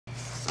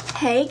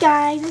Hey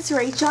guys, it's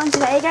Rachel, and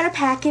today I got a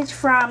package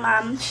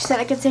from, she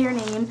said I could say her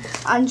name,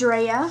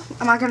 Andrea.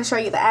 I'm not going to show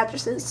you the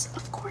addresses,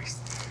 of course,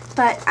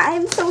 but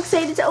I'm so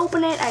excited to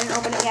open it. I didn't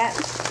open it yet.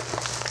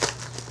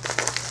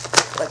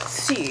 Let's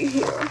see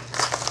here.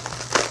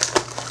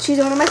 She's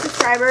one of my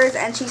subscribers,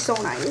 and she's so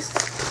nice.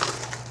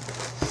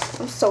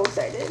 I'm so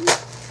excited.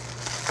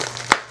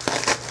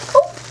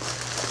 Oh!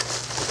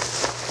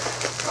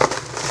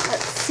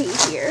 Let's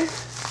see here.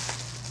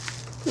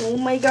 Oh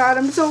my god,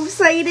 I'm so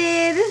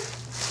excited.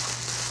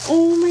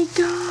 Oh my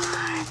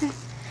god.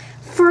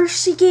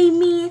 First she gave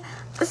me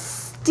a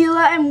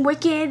Stella and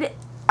Wicked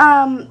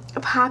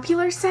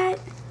popular set.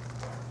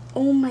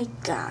 Oh my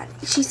god.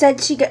 She said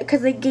she got,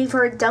 because they gave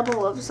her a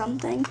double of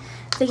something.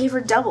 They gave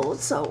her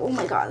doubles, so oh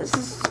my god, this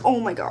is, oh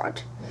my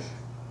god.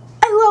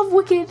 I love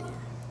Wicked.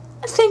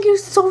 Thank you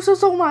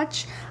so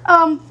much.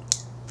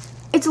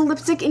 It's a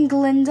lipstick in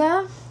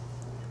Glinda.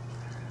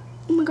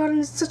 Oh my god, and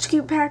it's such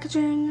cute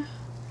packaging.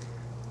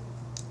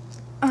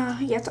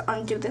 You have to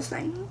undo this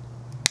thing.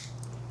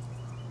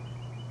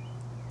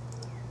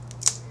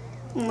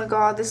 Oh my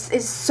god, this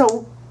is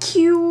so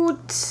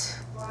cute.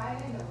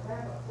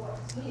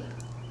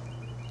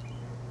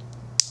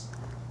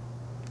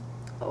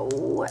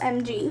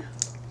 OMG.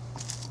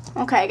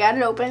 Okay, I got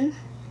it open.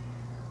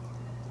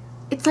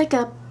 It's like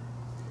a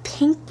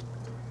pink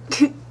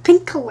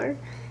pink color.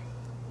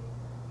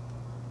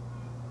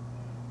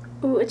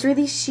 Ooh, it's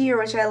really sheer,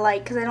 which I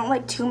like because I don't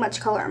like too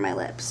much color on my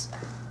lips.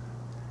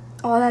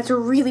 Oh, that's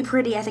really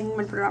pretty. I think I'm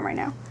gonna put it on right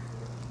now.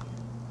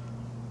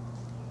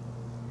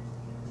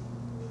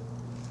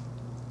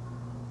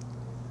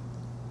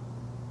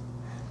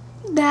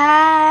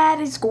 That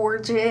is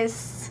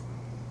gorgeous.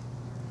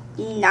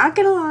 Not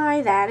gonna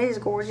lie, that is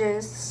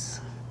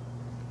gorgeous.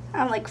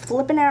 I'm like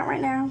flipping out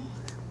right now.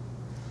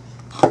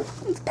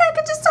 This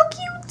package is so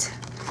cute.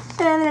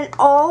 And then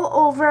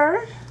all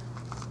over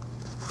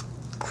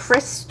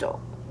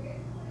crystal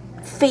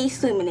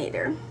face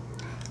illuminator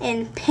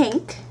in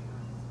pink.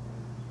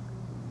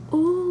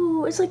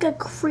 Ooh, it's like a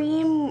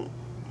cream,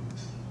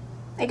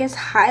 I guess,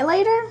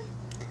 highlighter.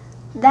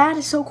 That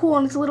is so cool,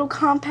 and it's a little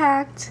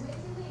compact.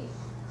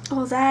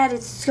 Oh, that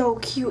is so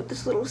cute,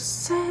 this little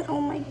set. Oh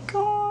my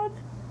god.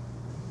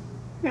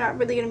 You're not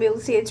really going to be able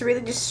to see it. It's really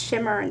just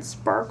shimmer and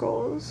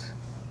sparkles.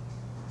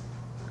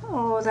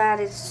 Oh, that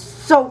is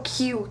so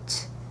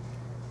cute.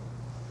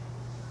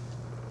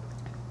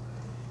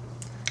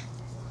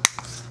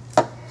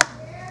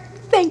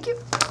 Thank you.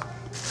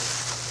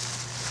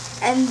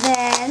 And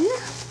then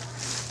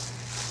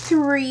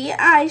 3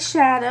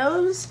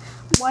 eyeshadows.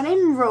 One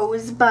in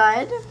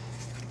Rosebud.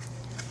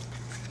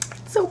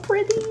 So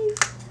pretty.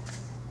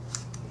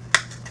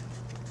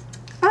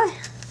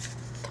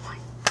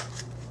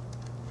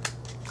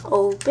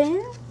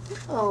 Open,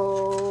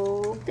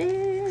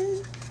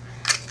 open,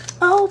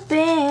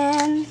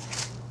 open.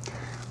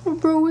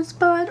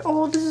 Rosebud.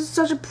 Oh, this is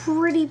such a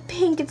pretty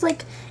pink. It's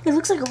like, it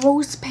looks like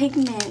rose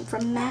pigment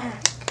from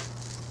MAC.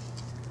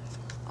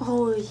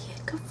 Oh, yeah,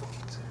 good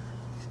fault.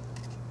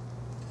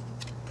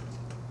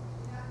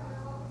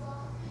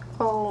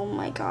 Oh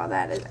my god,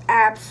 that is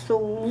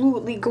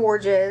absolutely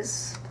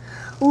gorgeous.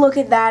 Look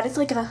at that. It's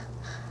like a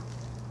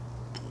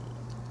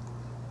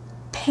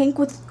pink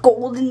with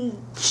golden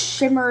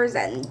shimmers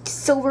and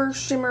silver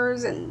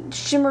shimmers and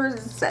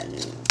shimmers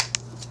and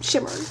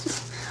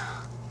shimmers.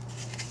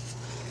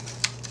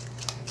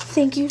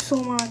 Thank you so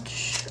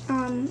much.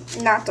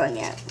 Not done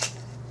yet.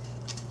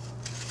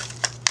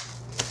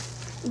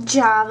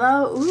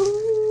 Java,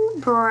 ooh,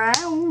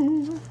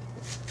 brown.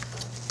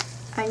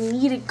 I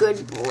need a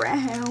good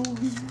brown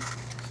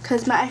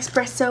because my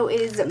espresso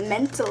is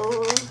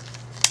mental.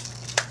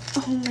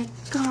 Oh my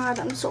god,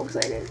 I'm so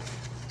excited.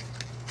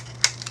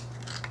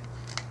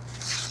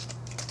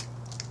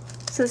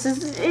 So this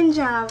is in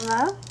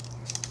Java.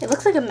 It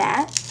looks like a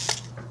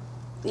matte.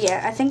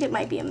 Yeah, I think it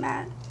might be a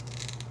matte.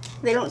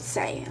 They don't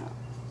say.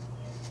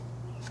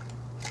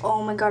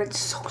 Oh my god, it's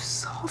so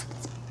soft.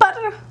 It's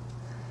butter.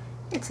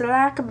 It's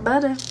like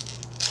butter.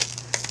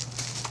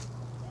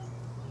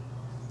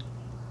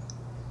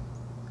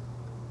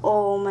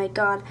 Oh my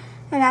god.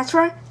 And that's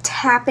for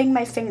tapping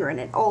my finger in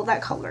it. Oh,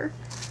 that color.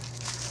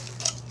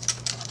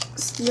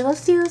 Stella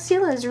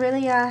is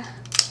really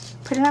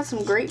putting out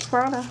some great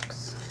products.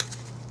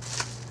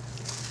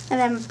 And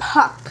then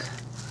Puck.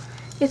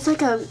 It's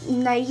like a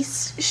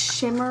nice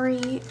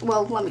shimmery,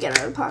 well, let me get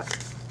out of the Puck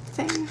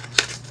thing.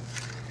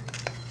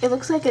 It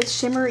looks like a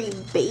shimmery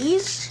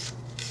beige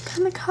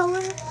kind of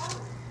color.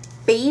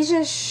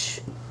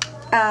 Beige-ish,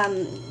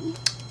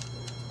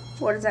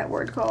 what is that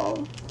word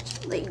called?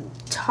 Like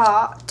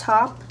top.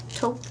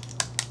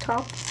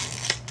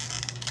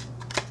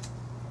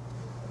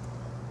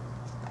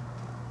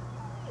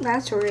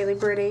 That's really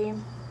pretty.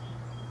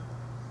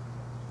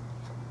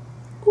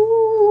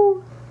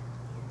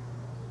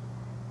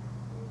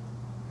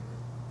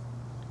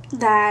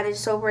 That is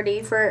so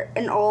pretty for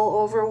an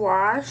all-over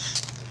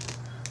wash.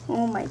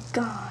 Oh my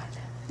god.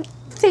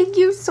 Thank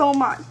you so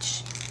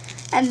much.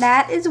 And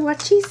that is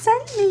what she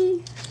sent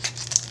me.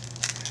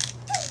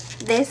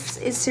 this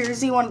is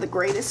seriously one of the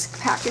greatest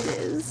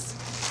packages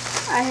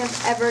I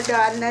have ever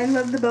gotten. I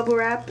love the bubble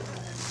wrap.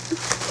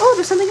 Oh,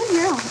 there's something in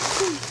here.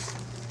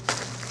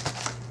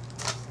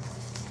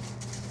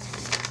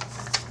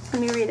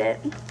 Let me read it.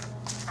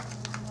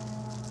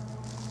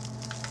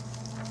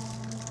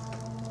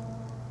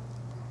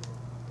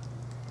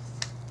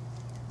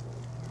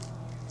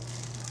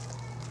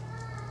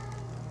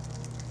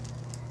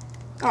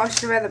 Oh, I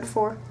should have read that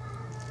before.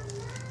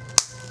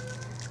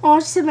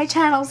 Oh, she said my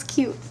channel's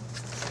cute.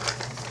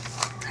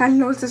 I didn't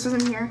notice this was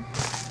in here.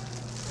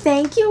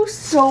 Thank you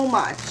so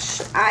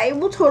much. I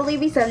will totally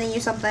be sending you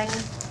something.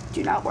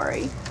 Do not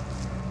worry.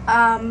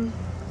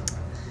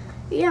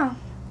 Yeah.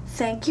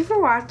 Thank you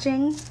for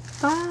watching.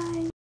 Bye.